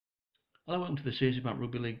Hello, welcome to the series about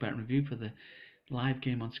Rugby League betting review for the live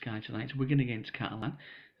game on Sky tonight. It's Wigan against Catalan.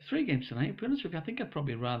 There's three games tonight. To be honest with you, I think I'd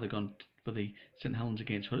probably rather gone for the St Helens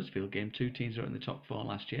against Huddersfield game. Two teams were in the top four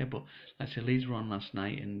last year, but like I say, Leeds were on last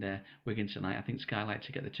night and Wigan tonight. I think Sky like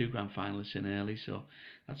to get the two grand finalists in early, so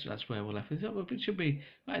that's where we're left with it. It should be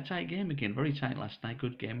quite a tight game again. Very tight last night.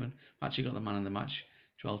 Good game, and actually got the man of the match,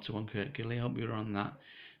 12-1 Kurt Gilly. I hope you were on that.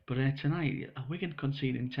 But tonight, Wigan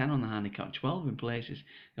conceding 10 on the handicap, 12 in places.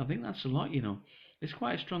 I think that's a lot, you know. It's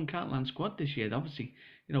quite a strong Catalan squad this year. Obviously,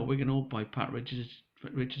 Wigan old boy Pat Richards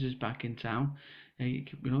is back in town. He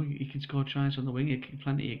can score tries on the wing. He can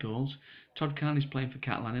plenty of goals. Todd Carney's playing for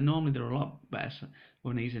Catalan, and normally they're a lot better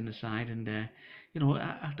when he's in the side. And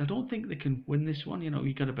I don't think they can win this one.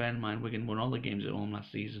 You got to bear in mind Wigan won all the games at home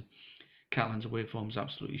last season. Catalan's away form is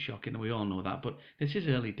absolutely shocking, and we all know that. But this is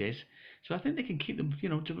early days, so I think they can keep them,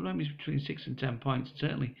 to limits between 6 and 10 points,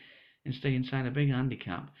 certainly, and stay inside a big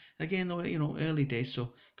handicap. Again, though, early days,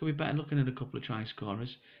 so could be better looking at a couple of try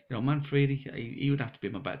scorers. Manfredi, he would have to be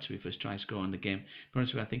my bet to be first try scorer in the game. For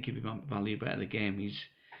honest, I think he'd be my value bet of the game. He's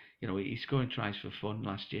scoring tries for fun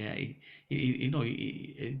last year.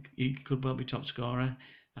 He could well be top scorer.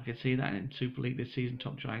 I could see that in Super League this season,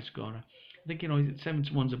 top try scorer. I think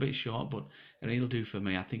 7-1's a bit short, but he'll do for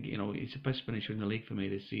me. I think he's the best finisher in the league for me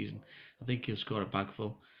this season. I think he'll score a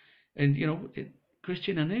bagful. And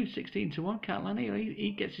Christian Anu, 16-1 Catalan,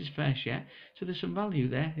 he gets his fair share. So there's some value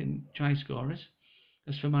there in try scorers.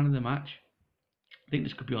 As for man of the match, I think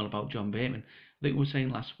this could be all about John Bateman. I think we were saying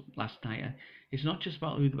last night, it's not just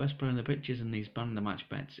about who the best player on the pitch is in these man of the match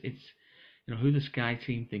bets. It's who the Sky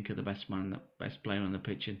team think are the best best player on the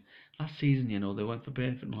pitch. And last season, they went for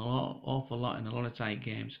Bateman awful lot in a lot of tight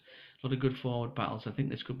games, a lot of good forward battles. I think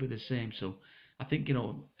this could be the same. So I think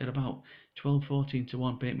at about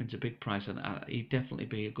 12-14-1, Bateman's a big price, and he'd definitely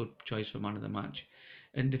be a good choice for man of the match.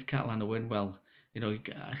 And if Catalan win, well,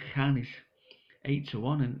 Khan is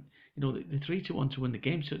 8-1, and the 3-1 to win the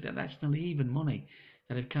game. So that's nearly even money.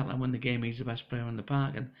 That if Catalan win the game, he's the best player on the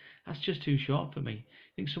park, and that's just too short for me.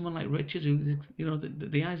 I think someone like Richards, who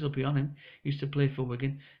the eyes will be on him, used to play for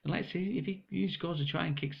Wigan, and let's see if he scores a try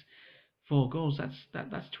and kicks 4 goals,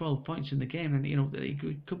 that's 12 points in the game, and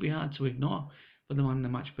it could be hard to ignore for the man in the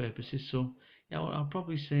match purposes. So yeah, I'll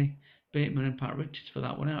probably say Bateman and Pat Richards for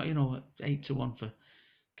that one. 8-1 for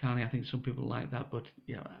Carney. I think some people like that, but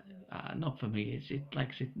not for me. Like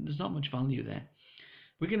I said, there's not much value there.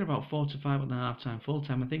 Wigan about 4-5 on the half time, full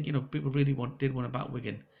time. I think people really did want to back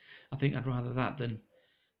Wigan. I think I'd rather that than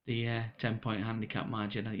the 10-point handicap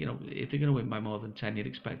margin. If they're going to win by more than 10, you'd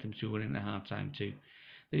expect them to win in the half time too.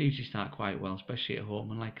 They usually start quite well, especially at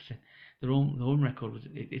home. And like I said, the home record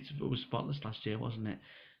it was spotless last year, wasn't it?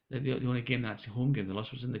 The only game that's home game they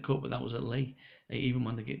lost was in the cup, but that was at Lee. Even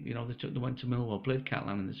when they went to Millwall, played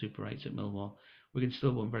Catalan in the Super 8s at Millwall. Wigan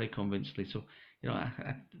still won very convincingly. So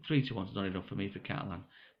 3-1's not enough for me for Catalan.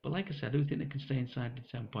 But like I said, I do think they can stay inside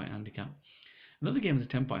the 10-point handicap. Another game with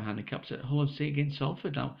a 10-point handicap's at Hull FC against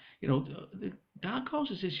Salford. Now, the dark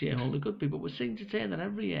horses this year, Hull, the good people, we're seeing to say that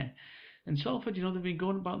every year. And Salford, they've been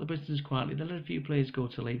going about the business quietly. They let a few players go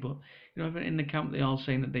to leave, but in the camp they're all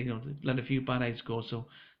saying that they let a few bad eggs go, so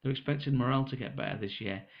they're expecting morale to get better this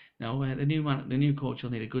year. Now the new coach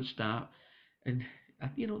will need a good start, and I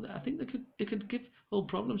think they could give Hull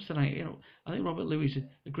problems tonight. I think Robert Louis is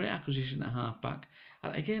a great acquisition at half back.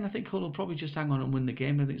 Again, I think Hull will probably just hang on and win the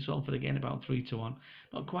game. I think Salford again about 3-1,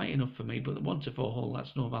 not quite enough for me, but 1-4 Hull,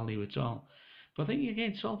 that's no value at all. But I think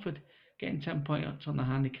again Salford getting 10 points on the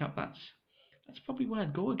handicap, that's probably where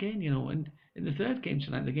I'd go again. And in the third game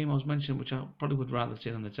tonight, the game I was mentioning, which I probably would rather see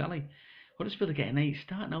on the telly, Huddersfield are getting 8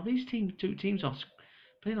 start. Now these two teams are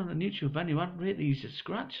playing on a neutral venue. I'd rate these a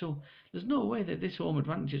scratch, so there's no way that this home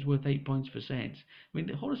advantage is worth 8 points for Saints. I mean,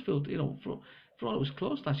 Huddersfield, for all it was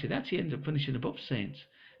close last year, they actually ended up finishing above Saints.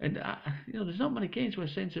 And there's not many games where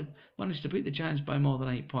Saints have managed to beat the Giants by more than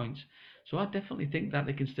 8 points. So I definitely think that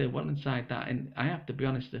they can stay well inside that. And I have to be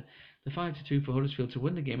honest, the 5-2 for Huddersfield to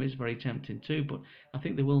win the game is very tempting too. But I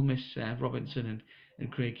think they will miss Robinson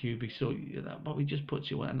and Craig Hubie. So that probably just puts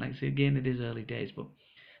you. And like I say again, it is early days, but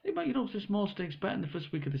it might, it's a small stakes bet in the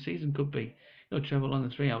first week of the season. Could be, Trevor on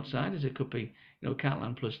the 3 outsiders. It could be,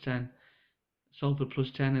 Catalan +10, Salford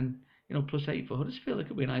 +10, and +8 for Huddersfield. It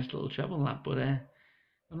could be a nice little treble that. But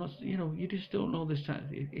I'm not, you just don't know this time.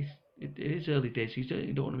 It is early days. So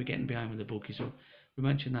you don't want to be getting behind with the bookie. So we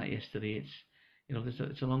mentioned that yesterday.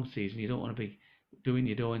 It's a long season. You don't want to be doing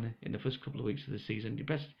your dough in the first couple of weeks of the season.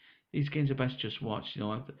 These games are best just watched.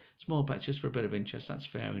 Small bets just for a bit of interest. That's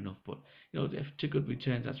fair enough. But if to good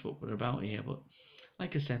returns, that's what we're about here. But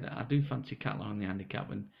like I said, I do fancy Catalan on the handicap,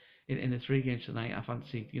 and in the 3 games tonight, I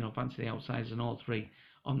fancy the outsiders and all three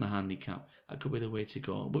on the handicap. That could be the way to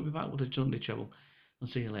go. We'll be back with a Sunday treble. I'll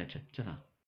see you later. Ta-ra.